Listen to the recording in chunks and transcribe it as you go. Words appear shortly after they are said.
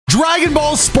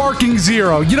Dragonball Sparking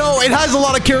Zero. You know, it has a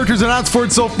lot of characters announced for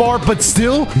it so far, but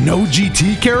still, no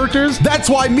GT characters? That's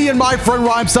why me and my friend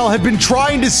Rhymestyle have been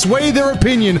trying to sway their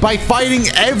opinion by fighting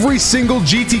every single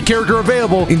GT character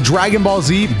available in Dragon Ball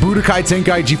Z Budokai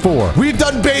Tenkaichi 4. We've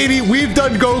done Baby, we've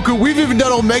done Goku, we've even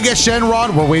done Omega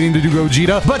Shenron. We're waiting to do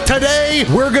Gogeta, but today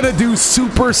we're gonna do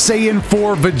Super Saiyan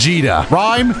 4 Vegeta.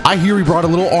 Rhyme, I hear he brought a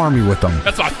little army with him.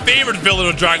 That's my favorite villain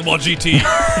of Dragon Ball GT.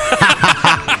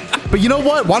 But you know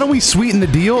what? Why don't we sweeten the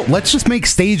deal? Let's just make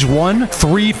stage 1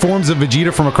 3 forms of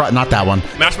Vegeta from across. Not that one.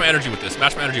 Match my energy with this.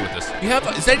 Match my energy with this. You have?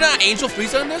 Is there not Angel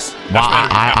Frieza in this? Well,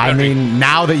 I mean,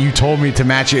 now that you told me to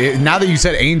match it, now that you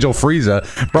said Angel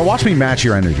Frieza, bro, watch me match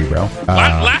your energy, bro.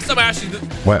 Last time I actually.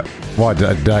 What?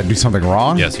 Did I do something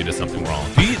wrong? Yes, you did something wrong.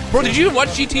 Bro, did you watch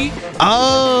GT?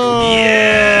 Oh.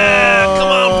 Yeah. Come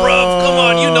on, bro. Come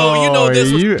on. You know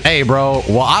this. Hey, bro.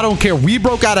 Well, I don't care. We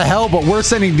broke out of hell, but we're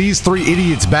sending these 3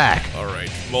 idiots back. All right.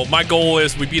 Well, my goal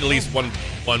is we beat at least one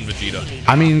Vegeta.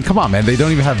 I mean, come on, man. They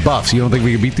don't even have buffs. You don't think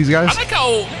we can beat these guys? I like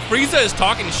how Frieza is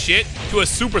talking shit to a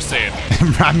Super Saiyan.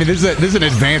 I mean, this is an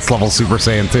advanced level Super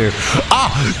Saiyan, too.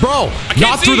 Ah, bro.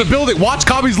 Not through the building. Watch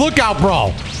Kami's lookout,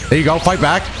 bro. There you go. Fight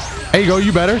back. There you go.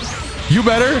 You better. You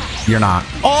better. You're not.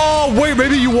 Oh, wait.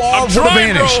 Maybe you are. What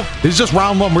advantage? This is just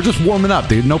round 1. We're just warming up,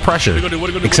 dude. No pressure.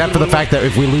 Except for the fact that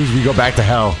if we lose, we go back to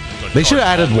hell. They should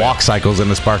have added walk cycles in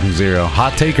the Sparking Zero.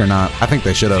 Hot take or not? I think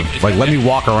they should have. Like, let me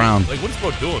walk around. Like, what is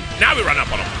bro doing? Now we run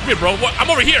up on him. Come here, bro. What? I'm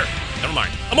over here. Never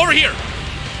mind. I'm over here.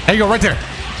 There you go, right there.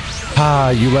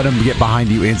 Ah, you let him get behind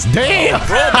you. Damn! Oh,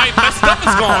 bro, my stuff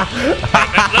is gone.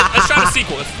 Right, let's try the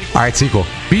sequel. All right, sequel.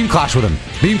 Beam clash with him.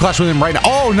 Beam clash with him right now.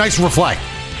 Oh, nice reflect.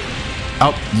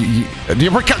 Oh,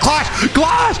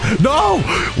 clash! No!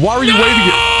 Why were you waving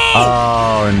it?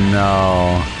 Oh,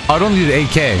 no. Oh, I don't need an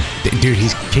AK. Dude,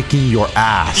 he's kicking your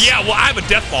ass. Yeah, well, I have a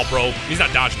death ball, bro. He's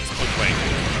not dodging this quick way.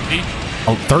 See?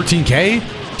 Oh, 13K?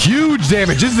 Huge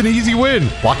damage. This is an easy win.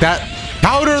 Block that.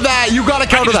 Counter that. You got to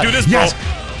counter that. Do this, yes. Bro.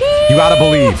 You got to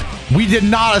believe. We did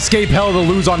not escape hell to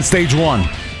lose on stage 1.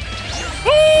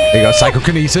 There you go.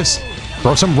 Psychokinesis.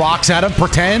 Throw some rocks at him.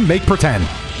 Pretend. Make pretend.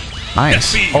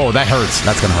 Nice. Oh, that hurts.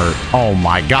 That's going to hurt. Oh,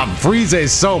 my God. Frieza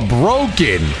is so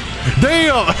broken.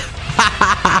 Damn.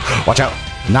 Watch out.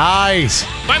 Nice.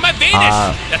 My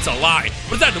vanish. That's a lie.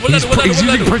 What is that? What is that? He's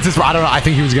using Princess. I don't know. I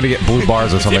think he was going to get blue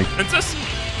bars or something. Princess?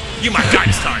 You might die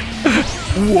this time.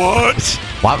 What?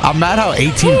 Well, I'm mad how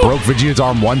 18 broke Vegeta's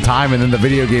arm one time, and then the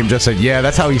video game just said, yeah,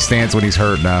 that's how he stands when he's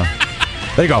hurt now.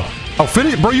 There you go. Oh,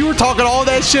 finish. Bro, you were talking all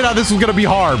that shit how this was going to be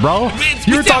hard, bro.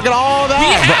 You were talking all that. We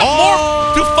have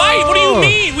more to fight. What do you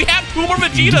mean? We have 2 more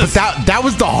Vegetas. But that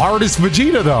was the hardest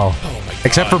Vegeta, though. Oh, my God.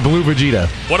 Except for Blue Vegeta.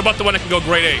 What about the one that can go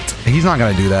grade 8? He's not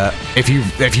going to do that. If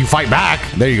you fight back,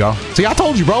 there you go. See, I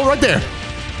told you, bro, right there.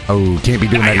 Oh, can't be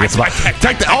doing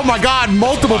that. Oh, my God.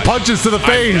 Multiple punches to the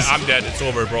face. I'm dead. It's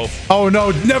over, bro. Oh,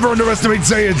 no. Never underestimate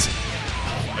Saiyans.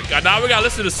 Oh, my God. Now we got to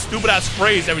listen to this stupid-ass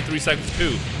phrase every 3 seconds,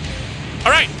 too.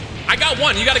 All right. I got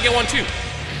 1. You got to get 1, too.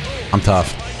 I'm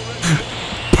tough.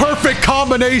 Perfect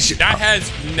combination. That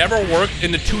has never worked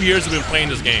in the 2 years we've been playing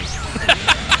this game.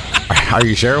 Are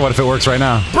you sure? What if it works right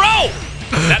now? Bro!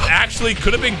 That actually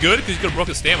could have been good because he could have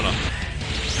broken stamina.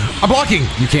 I'm blocking.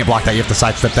 You can't block that. You have to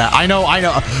sidestep that. I know.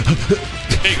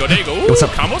 There you go. There you go. Ooh, what's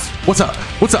up? Combos? What's up?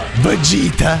 What's up?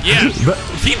 Vegeta. Yeah.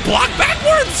 He blocked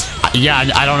backwards? Yeah,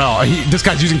 I don't know. This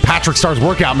guy's using Patrick Star's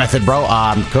workout method, bro.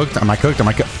 I'm cooked. Am I cooked? Am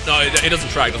I cooked? No, it doesn't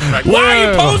track. Why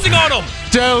are you posing on him?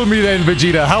 Tell me then,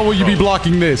 Vegeta. How will you be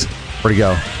blocking this? Where'd he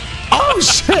go? Oh,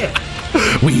 shit.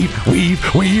 Weave.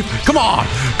 Come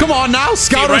on now.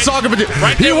 Scouter Saga Vegeta.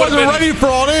 Right he wasn't ready for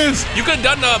all this. You could have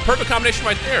done the perfect combination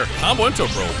right there. Combo into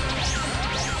it, bro.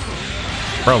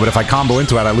 Bro, but if I combo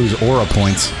into it, I lose aura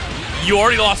points. You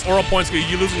already lost aura points because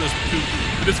you're losing this to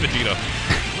this Vegeta.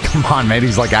 Come on, man.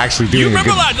 He's like actually doing it. You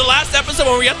remember the last episode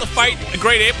when we had to fight a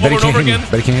grade 8 over and over again?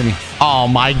 But he can't hit me. Oh,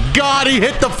 my God. He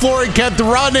hit the floor and kept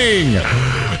running.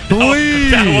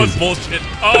 Please. That was bullshit.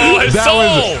 Oh, his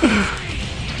soul.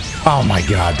 Oh, my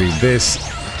God, dude.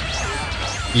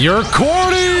 You're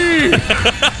corny.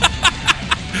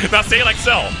 Now say it like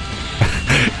Cell.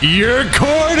 You're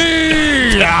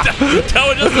corny. That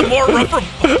was just a more rougher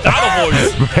battle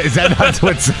voice. Is that not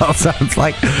what Cell sounds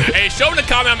like? Hey, show him the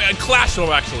comment and clash him,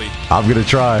 actually. I'm going to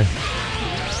try.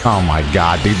 Oh, my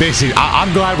God, dude. Basically,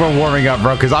 I'm glad we're warming up,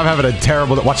 bro, because I'm having a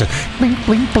terrible... Watch it. Blink,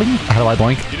 blink, blink. How do I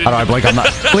blink? How do I blink? I'm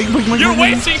not... Blink, blink, blink. You're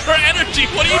wasting your energy.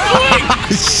 What are you doing?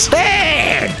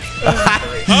 Shit.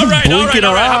 All right.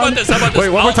 How about this? Wait,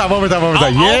 one more time. I'll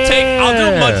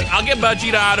get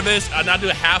Vegeta out of this, and I'll do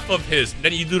half of his.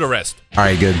 Then you do the rest. All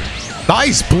right, good.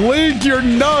 Nice blink. You're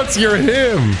nuts. You're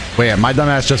him. Wait, my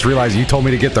dumbass just realized you told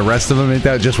me to get the rest of them. Ain't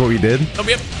that just what we did? No,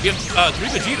 we have 3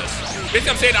 Vegetas. Basically,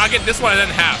 I'm saying I'll get this one and then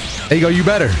half. There you go. You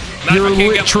better. You're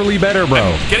literally better, bro.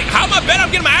 How am I better?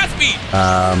 I'm getting my ass beat.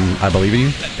 I believe in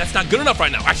you. That's not good enough right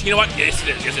now. Actually, you know what? Yes, it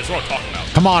is. Yes, that's what I'm talking about.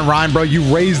 Come on, Ryan, bro. You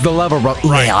raised the level, bro.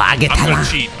 Right. I'm gonna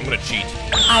cheat. I'm gonna cheat.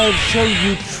 I'll show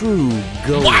you true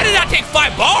gold. Why did that take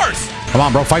 5 bars? Come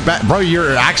on, bro. Fight back. Bro,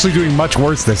 you're actually doing much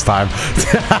worse this time.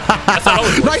 That's not how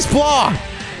it works. Nice block.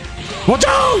 Watch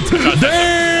out.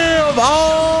 Damn.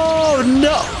 Oh,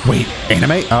 no. Wait,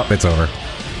 animate? Oh, it's over.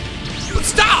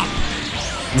 Stop.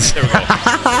 There we go.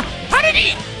 How did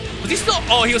he? Was he still?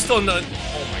 Oh, he was still in the.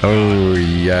 Oh,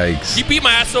 yikes. He beat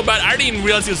my ass so bad, I didn't even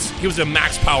realize he was in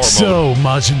max power mode. So,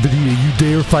 Majin Vegeta, you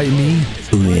dare fight me?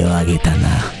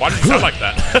 Why did you sound like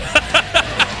that?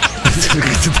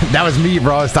 That was me,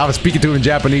 bro. I was speaking to him in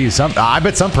Japanese. I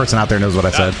bet some person out there knows what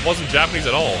I said. That wasn't Japanese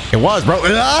at all. It was, bro.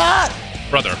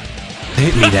 Brother.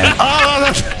 Hit me then.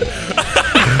 Oh,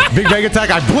 big bang attack.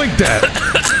 I blinked at.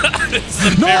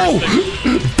 No!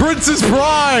 Princess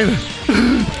Pride!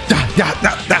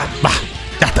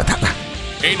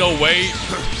 Ain't no way.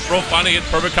 Bro finally hit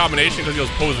perfect combination because he was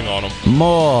posing on him.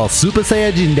 More Super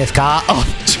Saiyajin desu ka? Oh,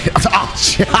 shit. Oh,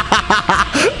 shit.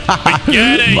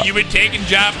 Get it. You've been taking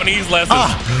Japanese lessons.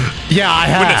 Yeah, I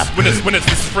have. Win this.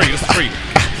 This is free. This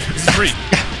is free.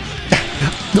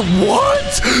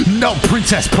 What? No,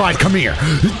 Princess Pride, come here.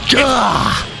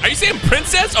 Are you saying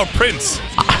princess or prince?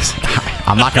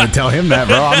 I'm not gonna tell him that,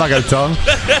 bro. I'm not gonna tell him.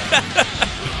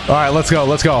 All right, let's go.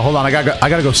 Hold on, I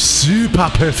gotta go super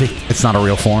perfect. It's not a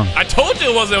real form. I told you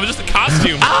it wasn't. It was just a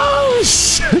costume. Oh,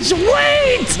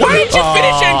 wait! Why didn't you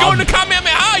finish it and go into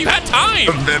Kamehameha? You had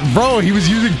time. Bro, he was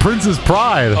using Princess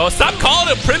Pride. Oh, stop calling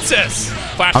it princess.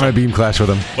 I'm gonna beam clash with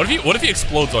him. What if he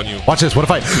explodes on you? Watch this. What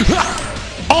if I?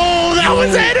 Oh, that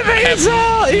was animated.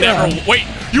 Never. Wait,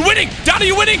 you're winning. Donnie,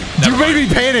 you're winning. You made me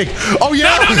panic. Oh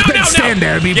yeah. No. Stand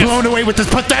there and be blown away with this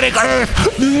pathetic earth.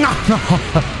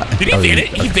 Did he vanish?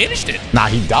 He vanished it. Nah,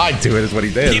 he died to it. Is what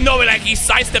he did. You know, like he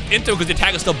sidestepped into it because the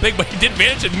attack is still big, but he did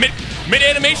vanish it mid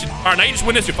animation. All right, now you just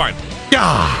win this. You're fine.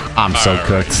 Yeah, I'm so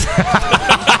cooked.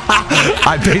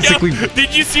 I basically. Yo,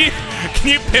 did you see? Can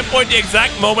you pinpoint the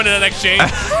exact moment in that exchange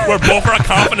where both our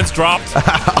confidence dropped?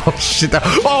 Oh shit! That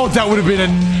would have been a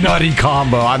nutty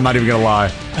combo. I'm not even gonna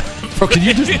lie. Bro, can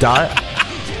you just die?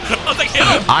 I was like, hit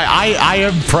him. I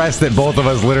am impressed that both of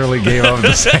us literally gave up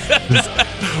the same.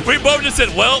 We both just said,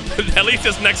 well, at least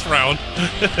this next round.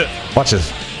 Watch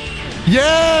this.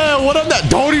 Yeah, what up? That?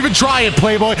 Don't even try it,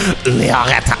 Playboy.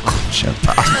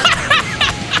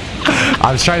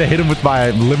 I was trying to hit him with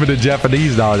my limited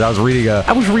Japanese knowledge. I was reading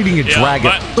a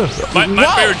dragon.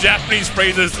 My favorite Japanese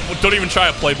phrase is, don't even try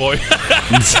it, Playboy.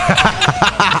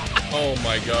 Oh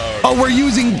my god. Oh, we're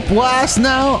using blast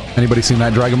now? Anybody seen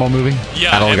that Dragon Ball movie?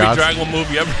 Yeah, every Dragon Ball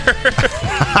movie ever.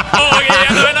 Oh, yeah,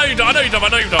 I know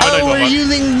you're talking. Oh, we're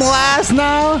using blast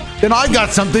now? Then I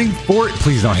got something for it.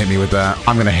 Please don't hit me with that.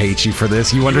 I'm going to hate you for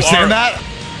this. You understand that?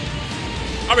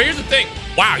 All right, here's the thing.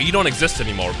 Wow, you don't exist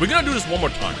anymore. We're going to do this one more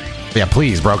time. Yeah,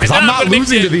 please, bro, because I'm not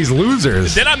losing to these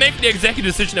losers. Then I make the executive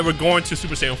decision that we're going to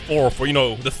Super Saiyan 4 for, you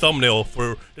know, the thumbnail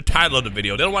for the title of the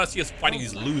video. They don't want to see us fighting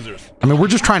these losers. I mean, we're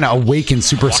just trying to awaken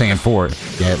Super Saiyan 4.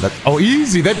 Yeah, oh,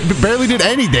 easy. That barely did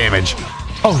any damage.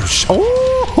 Oh,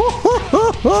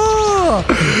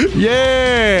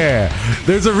 yeah.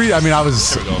 There's a reason. I mean,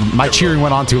 my cheering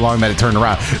went on too long that it turned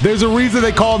around. There's a reason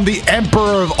they call him the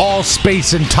Emperor of all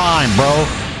space and time, bro.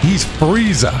 He's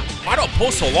Frieza. Why don't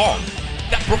post so long?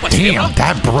 That broke my Damn,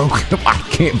 that broke. I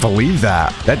can't believe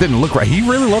that. That didn't look right. He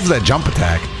really loves that jump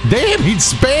attack. Damn,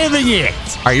 he's spamming it.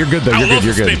 All right, you're good though.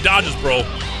 You're good. Spam dodges, bro.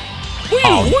 Who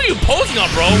are you posing on,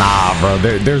 bro? Nah, bro.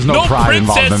 There's no pride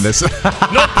involved in this.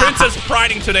 No princess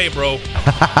priding today, bro.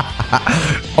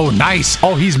 Oh, nice.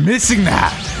 Oh, he's missing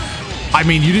that. I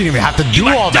mean, you didn't even have to do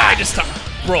all that. This time.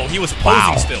 Bro, he was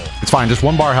posing still. It's fine. Just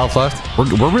 1 bar health left.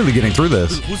 We're really getting through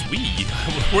this. Who's we?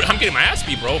 I'm getting my ass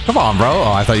beat, bro. Come on, bro.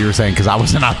 Oh, I thought you were saying because I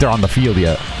wasn't out there on the field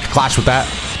yet. Clash with that.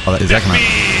 Oh,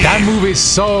 that move is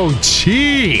so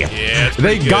cheap. Yeah,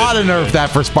 they gotta nerf that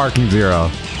for Sparking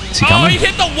Zero. Is he coming? Oh, he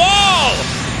hit the wall.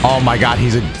 Oh my god,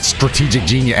 he's a strategic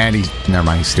genius, and never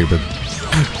mind, he's stupid.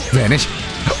 Vanish.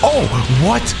 Oh,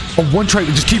 what? Oh, one try.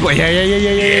 Just Keyblade.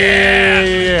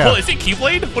 Yeah. Well, is it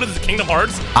Keyblade? What is it, Kingdom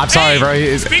Hearts? I'm sorry,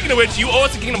 bro. Speaking of which, you owe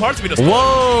us a Kingdom Hearts video.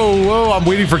 Whoa. I'm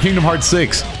waiting for Kingdom Hearts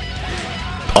 6.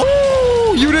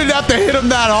 Oh, you didn't have to hit him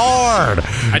that hard.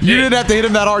 You didn't have to hit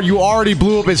him that hard. You already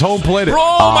blew up his home planet. Bro,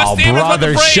 my stamina's about to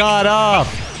break. Shut up.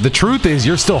 The truth is,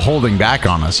 you're still holding back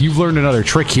on us. You've learned another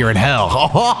trick here in hell.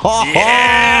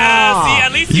 Yeah! See,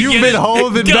 at least you've been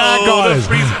holding back on us.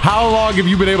 How long have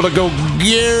you been able to go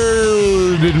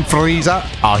Golden Frieza?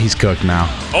 Oh, he's cooked now.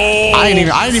 Oh! I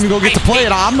didn't even go get to play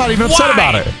it. I'm not even upset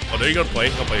about it. Oh, there you go. Play.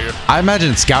 Go play here. I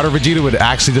imagine Scouter Vegeta would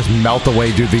actually just melt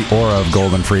away due to the aura of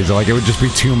Golden Frieza. Like, it would just be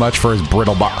too much for his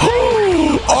brittle body.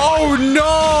 Oh,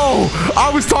 no! I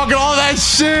was talking all that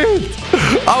shit!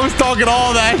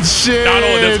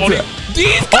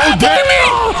 These oh, damn!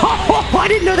 I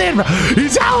didn't know that.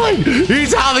 He's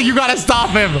howling! You gotta stop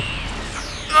him!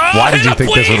 Why did you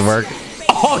think this would work?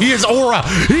 Oh, he has aura!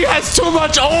 He has too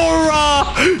much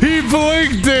aura! He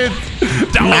blinked it!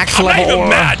 I'm not even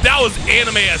mad. That was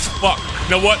anime as fuck. You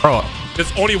know what? Bro.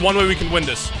 There's only one way we can win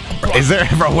this. Is there?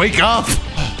 Bro, wake up!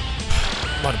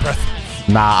 I'm out of breath.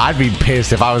 Nah, I'd be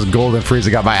pissed if I was Golden Frieza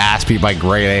got my ass beat by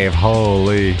Great Ape.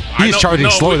 Holy. He's charging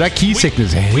slower. That key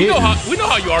sickness hit. We know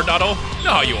how you are, Dotto. We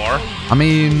know how you are. I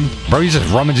mean, bro, he's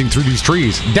just rummaging through these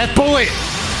trees. Death Bullet!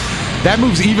 That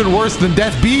move's even worse than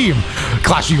Death Beam.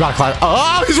 Clash, you gotta clash.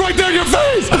 Oh, he's right there in your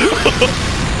face!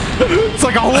 It's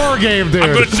like a horror game, dude.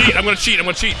 I'm gonna cheat.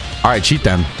 All right, cheat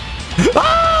then.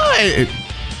 Ah!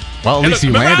 Well, at least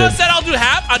you landed. Remember how I said I'll do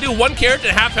half? I'll do one character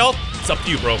at half health? It's up to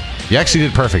you, bro. You actually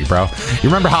did perfect, bro. You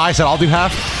remember how I said I'll do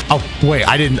half? Oh, wait,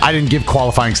 I didn't give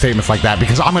qualifying statements like that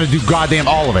because I'm gonna do goddamn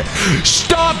all of it.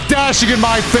 Stop dashing in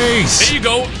my face! There you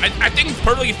go. I think it's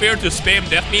perfectly fair to spam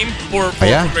Death Beam for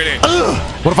Great Ape.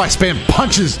 What if I spam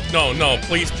punches? No,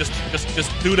 please, just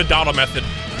do the Dotto method.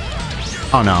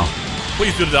 Oh no.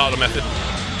 Please do the Dotto method.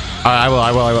 I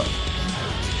will.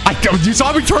 You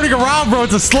saw me turning around, bro.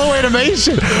 It's a slow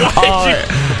animation.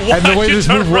 And the way this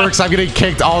move works, I'm getting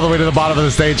kicked all the way to the bottom of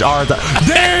the stage.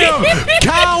 Damn!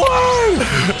 Coward!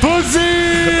 Pussy!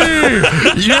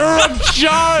 You're a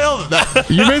child!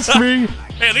 You missed me.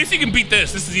 Hey, at least you can beat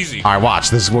this. This is easy. All right, watch.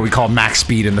 This is what we call max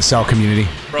speed in the Cell community.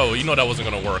 Bro, you know that wasn't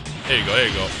going to work. There you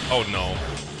go. Oh, no.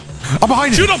 I'm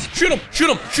behind you. Shoot him.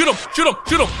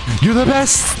 You're the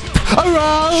best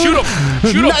around. Shoot him.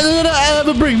 Nothing to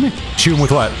ever bring me. Shoot him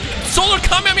with what? Solar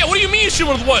Kamehameha. What do you mean shoot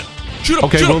him with what? Shoot him.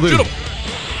 Okay, shoot him.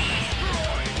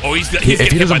 Oh, he's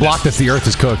if he doesn't block this, the earth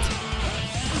is cooked.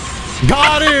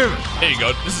 Got him. There you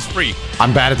go. This is free.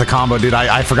 I'm bad at the combo, dude.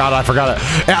 I forgot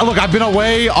it. Look, I've been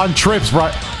away on trips, bro.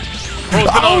 Bro,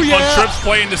 it's been on trips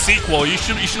playing the sequel. You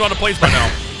should know how to play by now.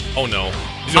 Oh, no.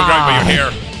 He's going to grab by your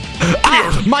hair.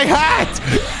 My hat!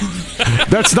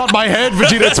 That's not my head,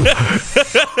 Vegeta.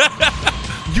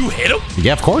 You hit him?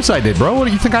 Yeah, of course I did, bro. What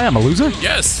do you think I am, a loser?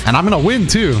 Yes. And I'm gonna win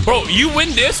too. Bro, you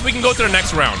win this, we can go to the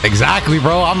next round. Exactly,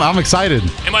 bro. I'm excited.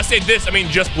 And when I say this, I mean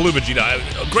just blue Vegeta.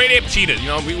 Great Ape cheated. You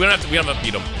know, we don't have to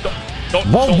beat him.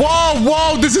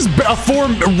 Whoa! This is a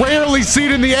form rarely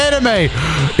seen in the anime.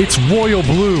 It's royal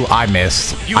blue. I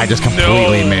missed. I just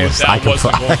completely missed. That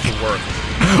wasn't going to work.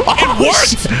 It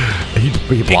worked.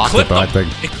 He blocked it, though, I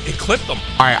think. It clipped him.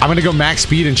 All right, I'm gonna go max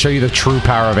speed and show you the true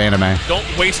power of anime. Don't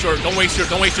waste your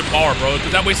power, bro,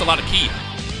 because that wastes a lot of ki.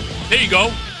 There you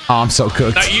go. Oh, I'm so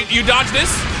cooked. Now you dodge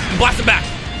this and blast him back.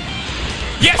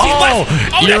 Yes, he's blasted.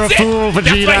 Oh, you're that's a fool,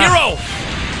 Vegeta. That's my hero.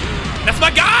 That's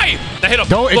my guy. That hit him.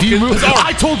 Don't. If you move,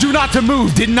 I told you not to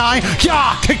move, didn't I?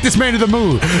 Yeah, kick this man to the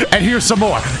moon. And here's some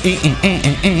more.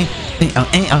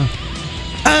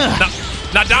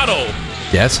 Now, Dotto.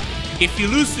 Yes. If you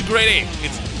lose to Great Ape,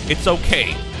 it's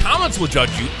okay. Comments will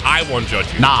judge you. I won't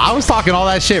judge you. Nah, I was talking all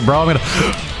that shit, bro. I'm gonna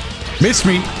miss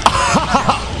me.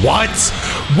 What?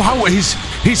 Wow, his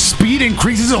speed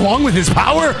increases along with his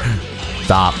power.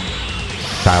 Stop.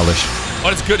 Childish. Oh,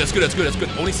 that's good. That's good.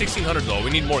 Only 1,600 though. We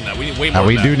need more than that. We need way more.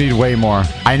 We do need way more.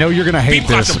 I know you're gonna hate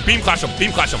this. Beam clash him.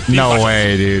 No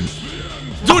way, dude.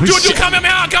 Do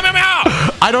Kamehameha.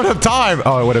 I don't have time.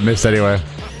 Oh, I would have missed anyway.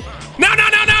 No,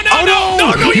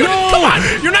 come on.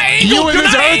 You're not angled. You and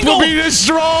this earth will be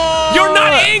destroyed. You're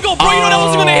not angled, bro. You know that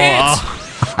wasn't gonna hit.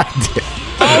 I did.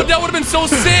 Oh, that would have been so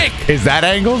sick. Is that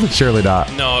angled? Surely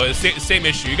not. No, it's the same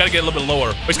issue. You gotta get a little bit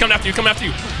lower. He's coming after you.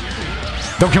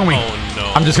 Don't kill me. Oh,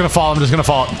 no. I'm just gonna fall.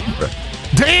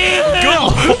 Damn!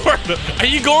 Good Lord. Are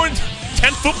you going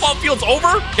 10 football fields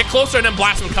over? Get closer and then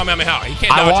blast him with Kamehameha. He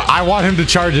can't dodge it. I want him to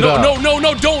charge it up. No,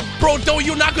 don't. Bro, don't.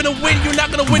 You're not gonna win. You're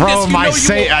not gonna win bro, this.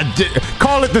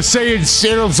 Call it the Saiyan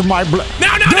seals of my blood. No.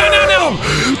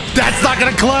 That's not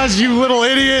gonna clash, you little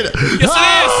idiot. Yes,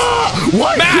 it is.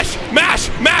 What? Mash.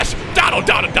 Dotto.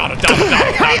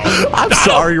 I'm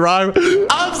sorry, Rhyme.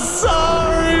 I'm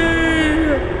sorry.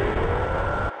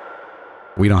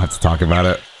 We don't have to talk about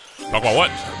it. Talk about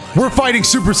what? We're fighting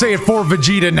Super Saiyan 4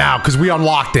 Vegeta now because we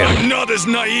unlocked him. I'm not as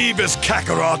naive as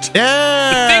Kakarot. Yeah.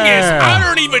 The thing is, I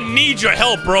don't even need your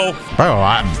help, bro. Bro,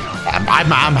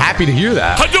 I'm happy to hear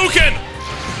that. Hadouken!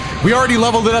 We already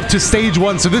leveled it up to stage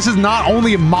 1, so this is not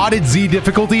only a modded Z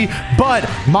difficulty, but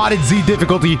modded Z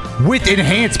difficulty with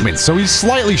enhancements. So he's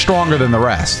slightly stronger than the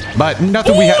rest, but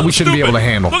nothing we shouldn't be able to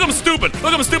handle. Look, I'm stupid.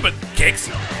 Look, I'm stupid. Kicks.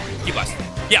 Keep us.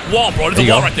 Yeah, wall, bro. There's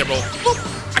a wall right there, bro.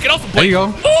 I can also play. There you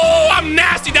go. Oh, I'm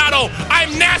nasty, Dotto.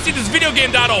 I'm nasty this video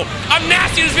game, Dotto. I'm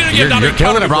nasty this video game, Dotto. You're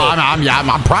killing it, bro.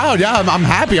 I'm proud. Yeah, I'm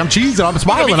happy. I'm cheesing. I'm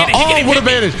smiling. Oh, what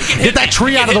advantage. Get that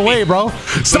tree out of the way, bro.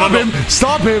 Stop him.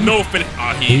 Stop him. No finish.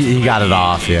 He got it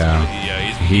off, yeah.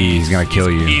 He's going to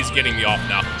kill you. He's getting me off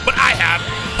now. But I have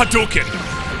Hadouken.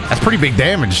 That's pretty big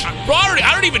damage. Bro,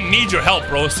 I don't even need your help,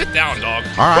 bro. Sit down, dog.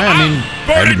 All right,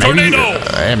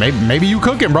 maybe you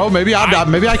cooking, bro. Maybe I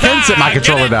can sit my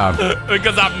controller down.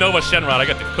 Because I'm Nova Shenron, I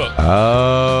got to cook.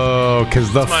 Oh,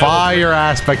 because the fire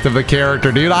aspect of the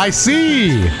character, dude. I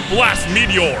see. Blast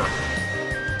Meteor.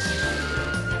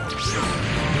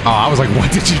 Oh, I was like,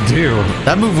 what did you do?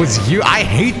 That move was you. I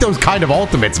hate those kind of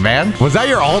ultimates, man. Was that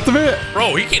your ultimate?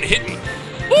 Bro, he can't hit me.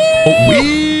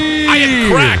 Oh, I am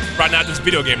cracked right now at this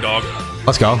video game, dog.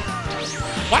 Let's go.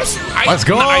 Let's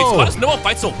go. Why does Noah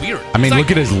fight so weird? I mean,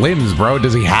 look at his limbs, bro.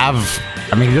 Does he have...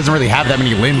 I mean, he doesn't really have that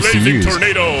many limbs to use.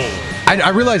 Tornado. I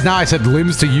realize now I said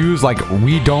limbs to use. Like,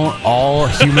 we don't all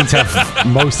humans have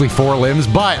mostly 4 limbs.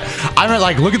 But, I mean,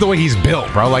 like, look at the way he's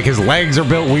built, bro. Like, his legs are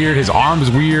built weird. His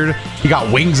arms weird. He got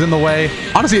wings in the way.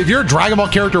 Honestly, if you're a Dragon Ball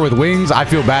character with wings, I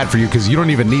feel bad for you because you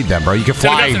don't even need them, bro. You can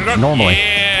fly normally.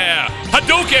 Yeah.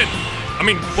 Hadouken. I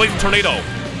mean, Blazing Tornado.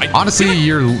 Honestly,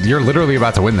 you're literally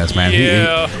about to win this, man.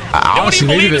 Yeah. Honestly,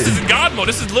 maybe this is God mode.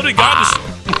 This is literally God.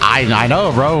 I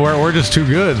know, bro. We're just too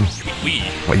good.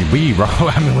 We, bro.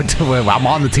 I mean, I'm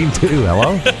on the team too.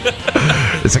 Hello.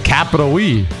 It's a capital we.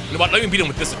 You know what? Let me beat him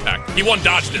with this attack. He won't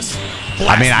dodge this.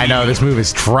 I mean, I know this move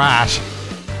is trash.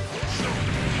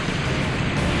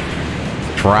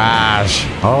 Trash.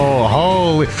 Oh,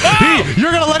 holy. Oh!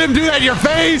 You're gonna let him do that in your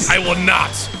face? I will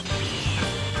not.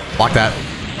 Block that.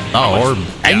 Oh,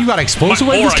 and you got explosive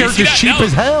weight. This character's cheap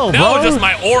as hell, bro. No, just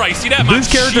my aura. You see that? This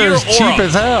character is cheap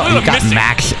as hell.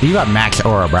 You got max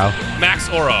aura, bro. Max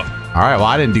aura. All right, well,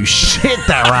 I didn't do shit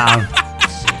that round.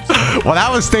 Well, that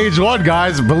was stage 1,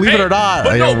 guys. Believe it or not.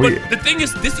 But the thing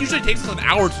is, this usually takes us an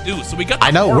hour to do, so we got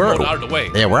the mode out of the way.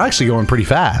 Yeah, we're actually going pretty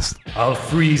fast. I'll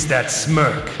freeze that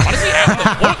smirk.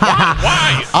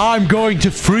 Why? I'm going to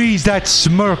freeze that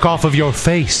smirk off of your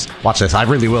face. Watch this. I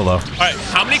really will, though. All right,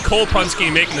 how many cold puns can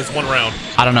you make in this one round?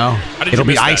 I don't know. It'll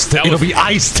be ice. It'll be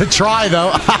ice to try,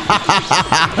 though.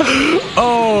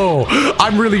 Oh,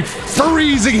 I'm really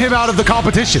freezing him out of the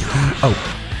competition. Oh.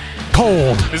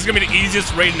 Cold. This is gonna be the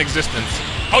easiest raid in existence.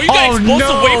 Oh, you got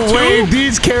explosive wave too?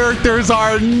 These characters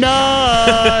are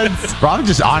nuts. Bro, I'm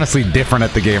just honestly different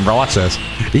at the game, bro. Watch this.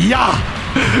 Yeah.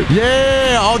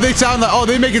 Oh,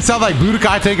 they make it sound like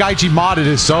Budokai Tenkaichi modded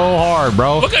is so hard,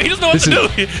 bro. Look, he doesn't know what to do.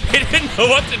 He didn't know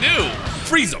what to do.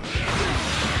 Freeze him.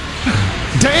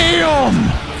 Damn.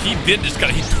 He did just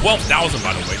got 12,000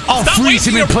 by the way. I'll freeze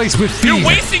him in place with feet. You're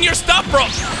wasting your stuff, bro.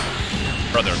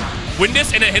 Brother. Win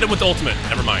this and then hit him with the ultimate.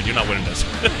 Never mind, you're not winning this.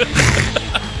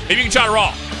 Maybe you can try to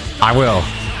raw. I will.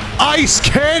 Ice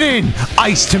cannon!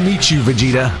 Ice to meet you,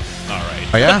 Vegeta. All right.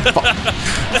 Oh, yeah?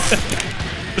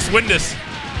 Just win this.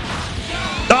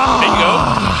 Ah! There you go.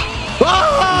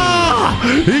 Ah!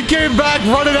 He came back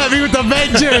running at me with the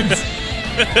vengeance.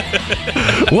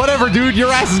 Whatever, dude.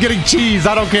 Your ass is getting cheesed.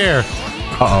 I don't care.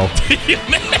 Uh-oh. You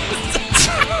missed.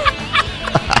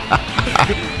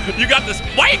 You got this.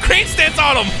 Why you crane stance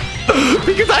on him?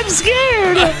 Because I'm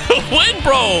scared. Win,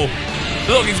 bro.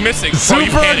 Look, he's missing.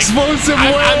 Super explosive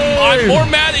wave. I'm more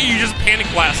mad that you just panic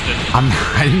blasted. I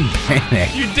didn't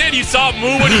panic. You did. You saw it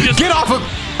move and you just get off of.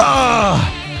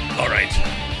 All right.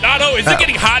 Nado, is it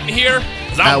getting hot in here?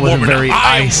 That wasn't very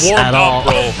ice at all,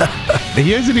 bro.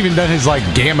 He hasn't even done his like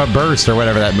gamma burst or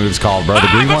whatever that move's called, bro. The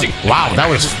green one. Wow, that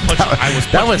was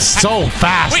so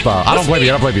fast, though. I don't blame you.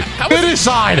 I don't blame you. Finish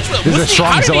side is the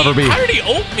strongest he'll ever be. How did he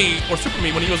ult me or super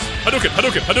me when he was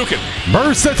Hadouken?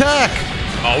 Burst attack.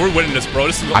 Oh, we're winning this, bro.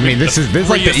 This is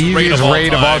like the easiest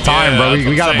raid of all time, bro.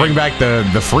 We gotta bring back the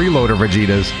freeloader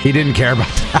Vegetas. He didn't care about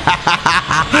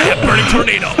that. I have burning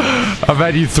tornado. I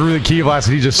bet you threw the key blast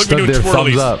and he just stood there,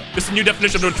 thumbs up. This is a new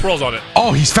definition of doing twirls on it.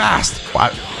 Oh, he's fast.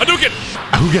 Hadouken.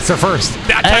 Who gets there first?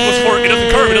 That attack was for it.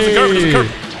 Doesn't curve. It doesn't curve.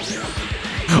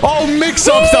 Oh,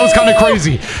 mix-ups. That was kind of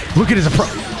crazy. Look at his approach.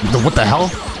 What the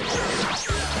hell?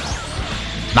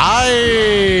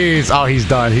 Nice. Oh, he's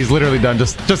done. He's literally done.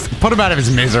 Just put him out of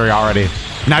his misery already.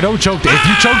 Now, don't choke. If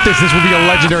you choke this will be a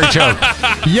legendary choke.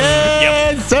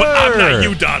 Yes, sir. But I'm not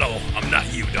you, Doto. I'm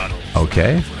not you, Doto.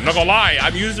 Okay. I'm not gonna lie,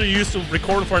 I'm usually used to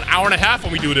recording for an hour and a half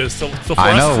when we do this. So for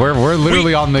I know, us, we're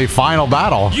literally on the final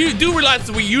battle. You do realize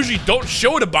that we usually don't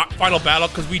show the final battle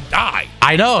because we die.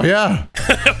 I know, yeah.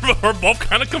 We're both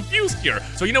kind of confused here.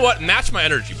 So you know what? Match my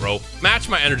energy, bro. Match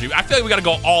my energy. I feel like we gotta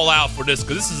go all out for this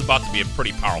because this is about to be a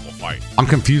pretty powerful fight. I'm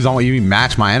confused on what you mean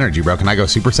match my energy, bro. Can I go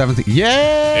Super 17?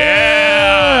 Yeah!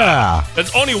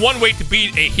 There's only one way to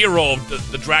beat a hero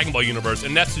of the Dragon Ball universe,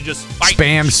 and that's to just fight.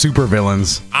 Spam super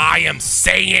villains. I am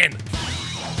saying.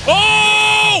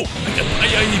 Oh!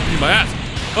 I need to beat my ass.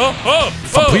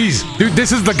 Oh, please. Dude,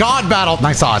 this is the God battle.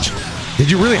 Nice dodge.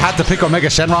 Did you really have to pick Omega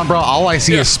Shenron, bro? All I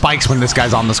see is spikes when this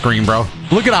guy's on the screen, bro.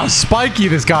 Look at how spiky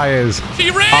this guy is.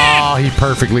 He ran! Oh, he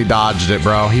perfectly dodged it,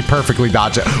 bro. He perfectly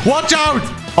dodged it. Watch out!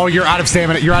 Oh, you're out of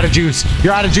stamina. You're out of juice.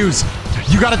 You're out of juice.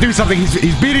 You gotta do something.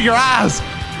 He's beating your ass.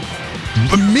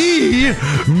 Me?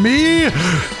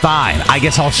 Fine. I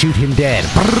guess I'll shoot him dead.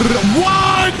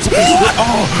 What?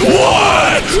 Oh,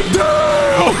 what?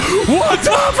 Dude! What's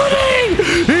happening?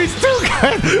 He's too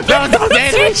good. Don't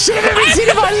say that shit. I've never seen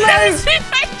it in my life.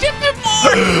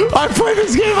 I play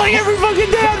this game like every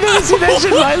fucking day. I've never seen that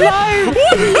shit in my life.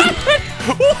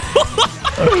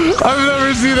 I've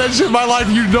never seen that shit in my life.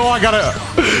 You know I gotta.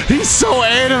 He's so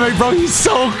anime, bro. He's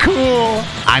so cool.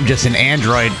 I'm just an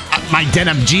android. My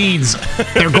denim jeans,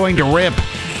 they're going to rip.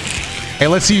 Hey,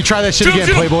 let's see you try that shit again,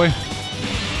 Playboy.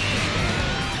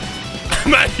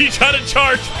 Man, he tried to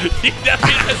charge. He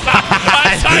definitely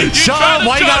Shut up!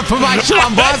 Why you gotta put my shit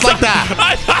on blast like that?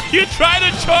 I thought you tried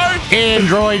to charge.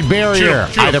 Android barrier.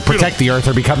 Either protect the Earth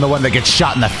or become the one that gets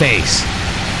shot in the face.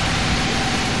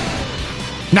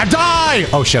 Now die!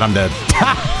 Oh shit, I'm dead.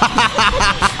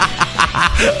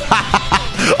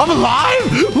 I'm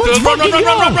alive! Let's run!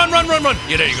 run!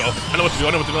 Yeah, there you go. I know what to do.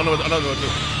 I know what to do.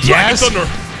 Yes!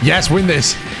 Yes, win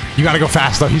this. You gotta go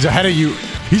fast though. He's ahead of you.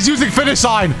 He's using finish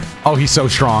sign. Oh, he's so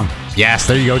strong. Yes,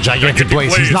 there you go. Gigantic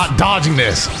Blaze. He's not dodging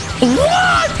this.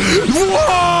 What?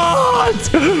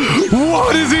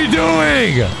 What is he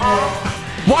doing?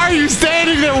 Why are you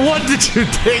standing there? What did you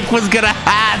think was gonna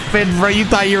happen, bro? You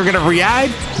thought you were gonna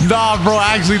react? Nah, bro,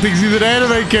 I actually think he's an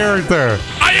anime character.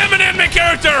 I am an anime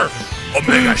character!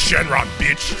 Omega Shenron,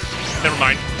 bitch. Never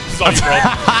mind. Sorry, bro.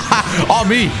 Oh,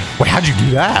 me. Wait, how'd you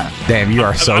do that? Damn, you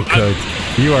are so cooked.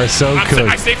 You are so cooked.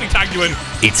 I safely tagged you in.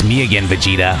 It's me again,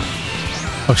 Vegeta.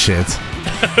 Oh, shit.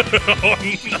 Oh,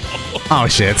 no. Oh,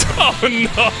 shit. Oh,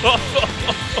 no.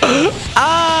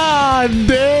 Ah,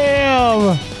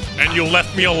 damn. And you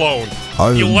left me alone.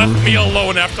 You left me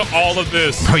alone after all of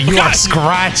this. Bro, you are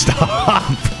scratched up.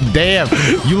 Damn.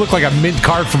 You look like a mint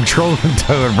card from Trolling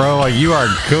Toad, bro. Like, you are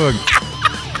cooked.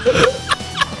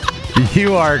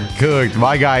 You are cooked.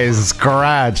 My guy is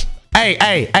scratched.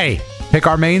 Hey. Pick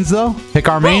our mains, though. Pick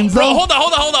our mains, though. Hold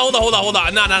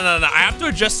on. No. I have to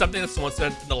adjust something that someone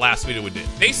said in the last video we did.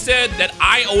 They said that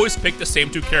I always pick the same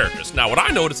two characters. Now, what I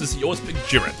noticed is you always pick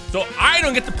Jiren. So I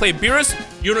don't get to play Beerus.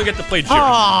 You don't get to play Jiren.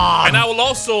 Oh, and I will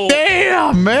also...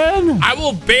 Damn, man. I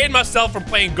will ban myself from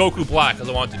playing Goku Black because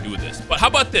I want to do this. But how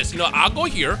about this? You know, I'll go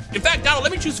here. In fact, Donald,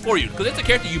 let me choose for you because it's a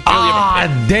character you barely ever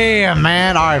play. Damn,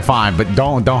 man. All right, fine. But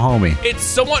don't hold me. It's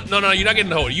somewhat... No, you're not getting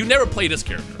to hold it. You never play this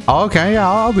character. Oh, okay, yeah,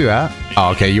 I'll do that.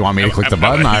 Oh, okay, you want me to click the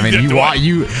button? I mean,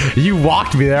 you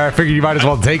walked me there. I figured you might as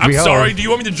well take me home. I'm sorry. Do you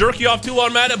want me to jerk you off too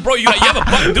long, man? Bro, you have a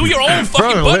button. Do your own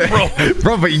fucking button, bro.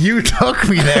 Bro, but you took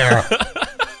me there.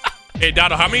 Hey,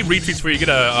 Dado, how many retweets for you get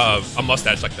a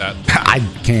mustache like that? I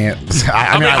can't.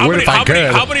 I mean, I would if I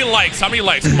could. How many likes? How many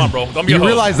likes? Come on, bro. Don't be a You hoe.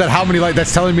 realize that how many likes?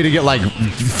 That's telling me to get like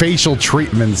facial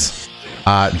treatments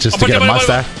just to get a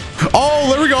mustache. Oh,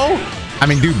 there we go. I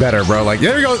mean, do better, bro. Like,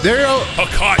 there you go.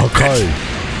 Okay.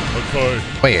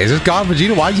 Wait, is this God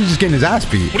Vegeta? Why is he just getting his ass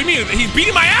beat? What do you mean? He's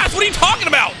beating my ass. What are you talking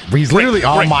about? He's literally.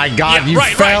 Oh my God! You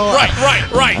fell.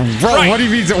 Right. Bro, what do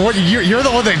you mean? You're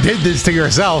the one that did this to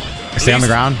yourself. Stay on the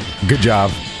ground. Good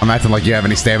job. I'm acting like you have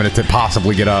any stamina to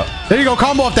possibly get up. There you go.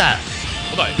 Combo off that.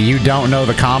 Hold on. You don't know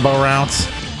the combo routes?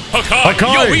 Okay.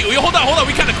 Yo, hold on.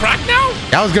 We kind of cracked now?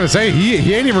 I was going to say,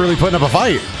 he ain't even really putting up a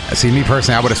fight. See, me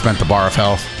personally, I would have spent the bar of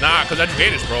health. Nah, because that's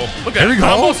Vegas, bro. Look at there we go.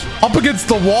 Almost. Up against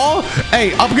the wall.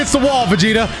 Hey, up against the wall,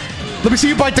 Vegeta. Let me see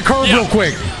you bite the curb real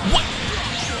quick. What?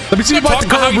 Let me see you bite the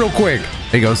curb real quick.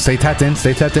 There you go. Stay tapped in.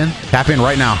 Tap in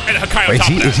right now. Wait,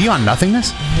 is he on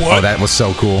nothingness? What? Oh, that was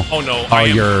so cool. Oh, no. Oh, I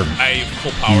have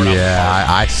full power. Yeah,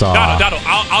 I saw. Dado,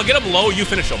 I'll get him low. You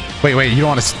finish him. Wait. You don't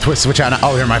want to switch out.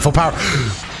 Oh, they're my full power.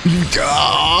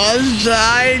 Gosh,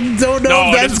 I don't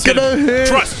know if that's gonna hit.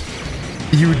 Trust.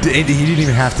 He didn't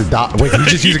even have to die. Wait, did he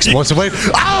just use explosive wave?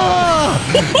 Ah!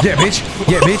 Yeah, bitch.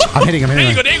 I'm hitting him.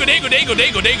 There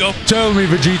you go. Tell me,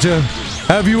 Vegeta.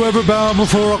 Have you ever bowed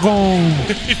before a god?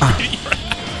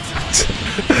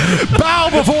 Bow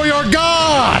before your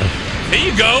god! There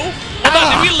you go. Hold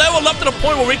on, did we level up to the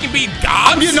point where we can beat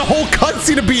gods? I'm getting a whole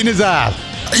cutscene of beating his ass.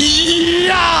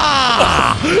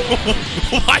 Yeah!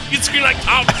 Why you scream like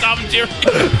Tom and Jerry?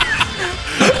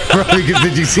 Bro,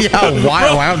 did you see how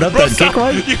wound up that kick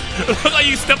was? It looked like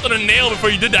you stepped on a nail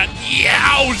before you did that.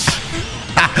 Ouch!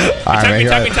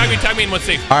 Tag me in what's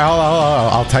safe. All right, hold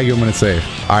on. I'll tag you when it's safe.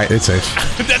 All right, it's safe.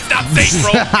 That's not safe,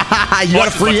 bro. You got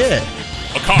a free hit.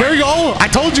 There you go. I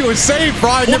told you it's safe,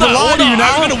 bro. I never lied to you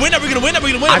now. Are we gonna win? Are we gonna win? Are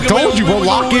we gonna win? I told you, bro.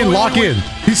 Lock in.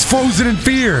 He's frozen in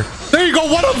fear. There you go.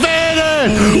 What a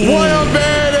advantage! What a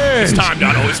advantage! It's time,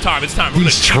 Doto. It's time.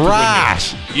 He's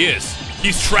trash. Yes.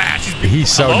 He's trash.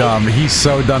 He's so dumb. He's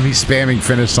so dumb. He's spamming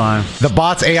finish line. The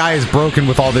bot's AI is broken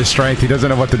with all this strength. He doesn't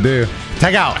know what to do.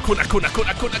 Tag out. I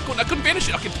couldn't finish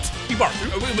it. Okay, T-bar.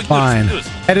 Fine.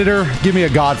 Editor, give me a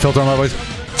god filter on my voice.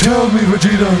 Tell me,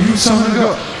 Vegeta, you son of a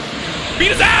god. Beat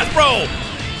his ass, bro.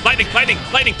 Lightning. Right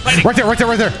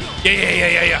there.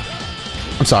 Yeah.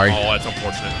 I'm sorry. Oh, that's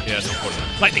unfortunate. Yeah, it's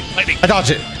unfortunate. Lightning. I dodged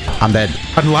it. I'm dead.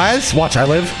 Unless, watch, I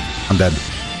live. I'm dead.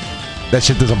 That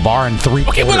shit does a bar in 3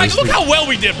 Okay, well, like, look how well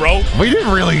we did, bro. We did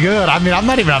really good. I mean, I'm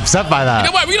not even upset by that. You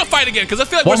know what? We're gonna fight again because I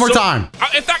feel like one more time.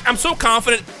 In fact, I'm so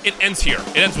confident it ends here.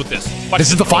 It ends with this. Watch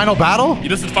this is the final battle? Yeah,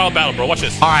 this is the final battle, bro. Watch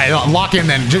this. All right, lock in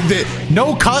then.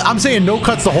 No cut. I'm saying no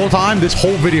cuts the whole time. This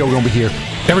whole video we're gonna be here.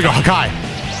 There we go, Hakai.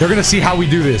 They're gonna see how we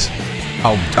do this.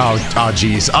 Oh,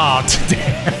 jeez. Oh,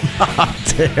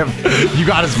 damn. You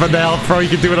got us for the health, bro. You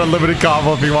can do an unlimited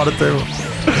combo if you wanted to.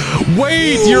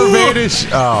 Wait, your advantage.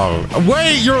 Oh,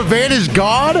 wait, your advantage,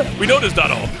 God? We know this,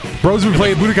 Doto. Bro's been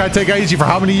playing Budokai Tenkaichi for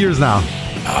how many years now?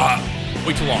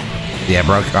 Way too long. Yeah,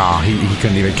 bro. Oh, he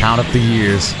couldn't even count up the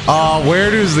years. Oh, where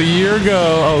does the year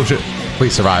go? Oh, shit.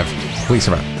 Please survive.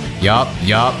 Yup.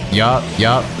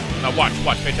 Now watch.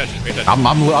 Pay attention.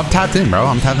 I'm tapped in, bro.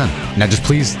 I'm tapped in. Now just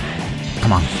please.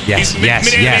 Come on. Yes.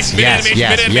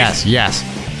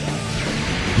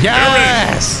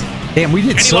 Damn, we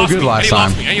did so good last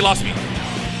time. And you lost me.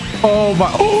 Oh my!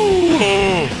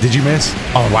 Oh. Did you miss?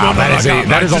 Oh wow,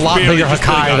 that is a lot bigger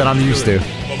Hakai than I'm used to.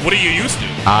 What are you used to?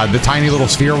 The tiny little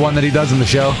sphere one that he does in the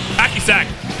show. Hacky sack.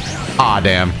 Ah,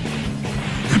 damn.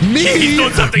 Me? He's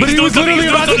doing something. But he was literally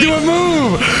about to do a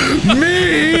move.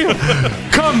 Me?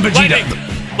 Come, Vegeta.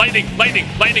 Lightning.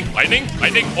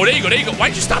 Oh, there you go.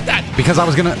 Why'd you stop that? Because I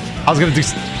was gonna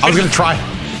try.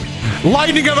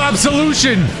 Lightning of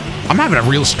absolution. I'm having a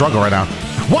real struggle right now.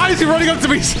 Why is he running up to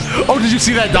me? Oh, did you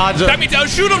see that dodge? Tap me down.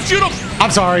 Shoot him.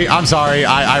 I'm sorry.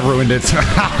 I ruined it.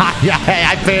 Yeah,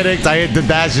 I panicked. I hit the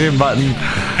dash in button.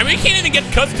 I mean, you can't even get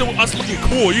cuts to us looking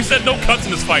cool. You said no cuts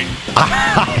in this fight.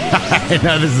 I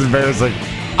know, this is embarrassing.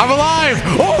 I'm alive!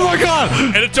 Oh my god!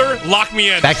 Editor, lock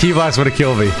me in. That key blast would have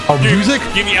killed me. Oh, music?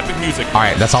 Give me epic music. All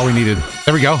right, that's all we needed.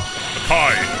 There we go.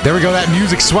 Hakai. There we go. That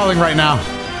music's swelling right now.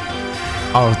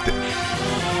 Oh,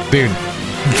 dude.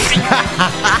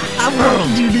 What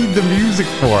did you need the music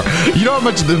for? You know how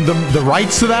much the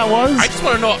rights to that was? I just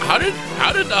want to know how did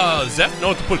Zeph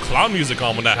know to put clown music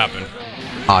on when that happened?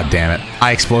 Oh damn it!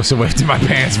 I explosive waved in my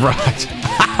pants, bro.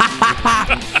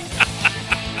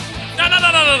 No.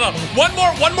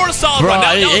 One more solid bro, run.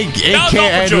 It can't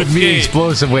end with me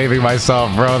explosive waving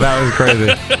myself, bro. That was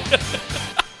crazy.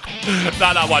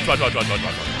 No, watch.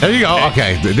 There you go.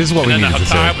 Okay, this is what we needed to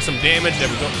see. With some damage. There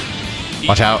we go.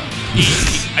 Watch out.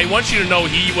 I want you to know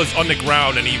he was on the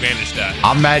ground and he managed that.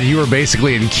 I'm mad you were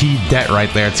basically in key debt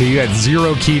right there, too. You had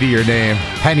 0 key to your name.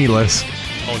 Penniless.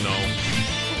 Oh, no.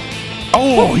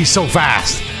 Oh, he's so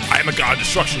fast. I am a god of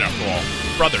destruction after all.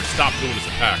 Brother, stop doing this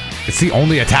attack. It's the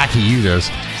only attack he uses.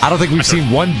 I don't think we've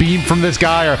seen one beam from this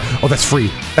guy or... Oh, that's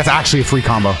free. That's actually a free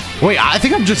combo. Wait,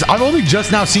 I'm only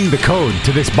just now seeing the code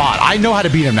to this bot. I know how to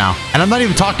beat him now. And I'm not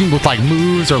even talking with like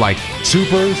moves or like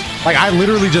supers. Like I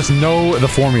literally just know the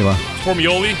formula.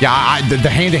 Formioli? Yeah, the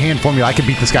hand-to-hand formula. I could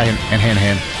beat this guy in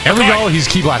hand-to-hand. There we go. He's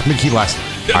key blast, mid-key blast.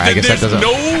 All right, I guess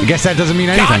that doesn't mean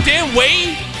anything. Goddamn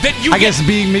way that you. I guess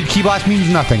being mid-key blast means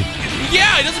nothing.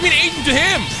 Yeah, it doesn't mean anything to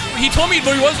him. He told me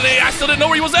where he was, and I still didn't know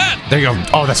where he was at. There you go.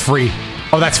 Oh, that's free.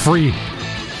 Oh, that's free.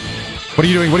 What are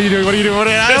you doing? You gotta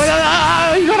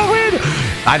win.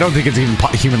 I don't think it's even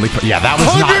humanly. Yeah, that was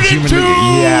not humanly.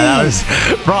 Yeah, that was.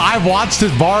 Bro, I watched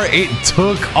this bar. It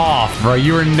took off, bro.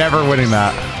 You were never winning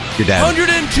that. You're dead.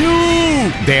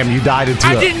 102. Damn, you died into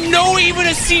it. I didn't know even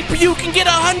a CPU can get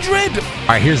 100. All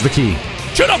right, here's the key.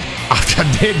 Shut up.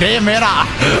 Damn, man.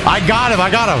 I got him.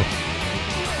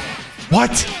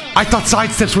 What? I thought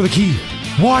sidesteps were the key.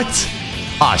 What?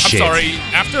 Ah, shit. I'm sorry.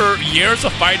 After years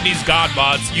of fighting these god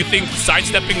bots, you think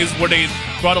sidestepping is where they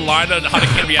draw the line on how they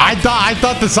can react? I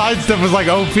thought the side step was like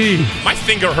OP. My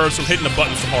finger hurts from hitting the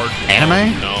button so hard.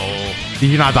 Anime? No.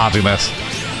 You're not dodging this.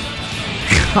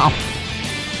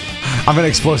 I'm an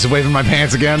explosive wave in my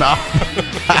pants again. I'm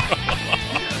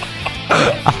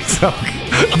so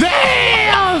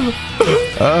damn!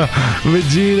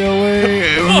 Vegeta,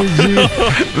 wait.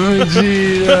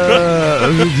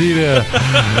 Vegeta.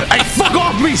 Hey, fuck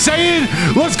off me, Saiyan!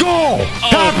 Let's go!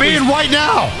 Tap in right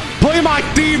now! Play my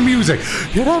theme music!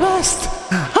 You're the best!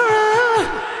 I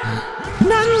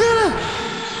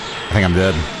think I'm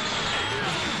dead.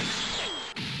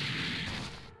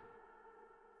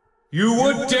 You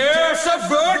would dare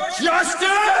subvert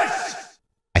justice?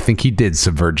 I think he did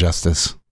subvert justice.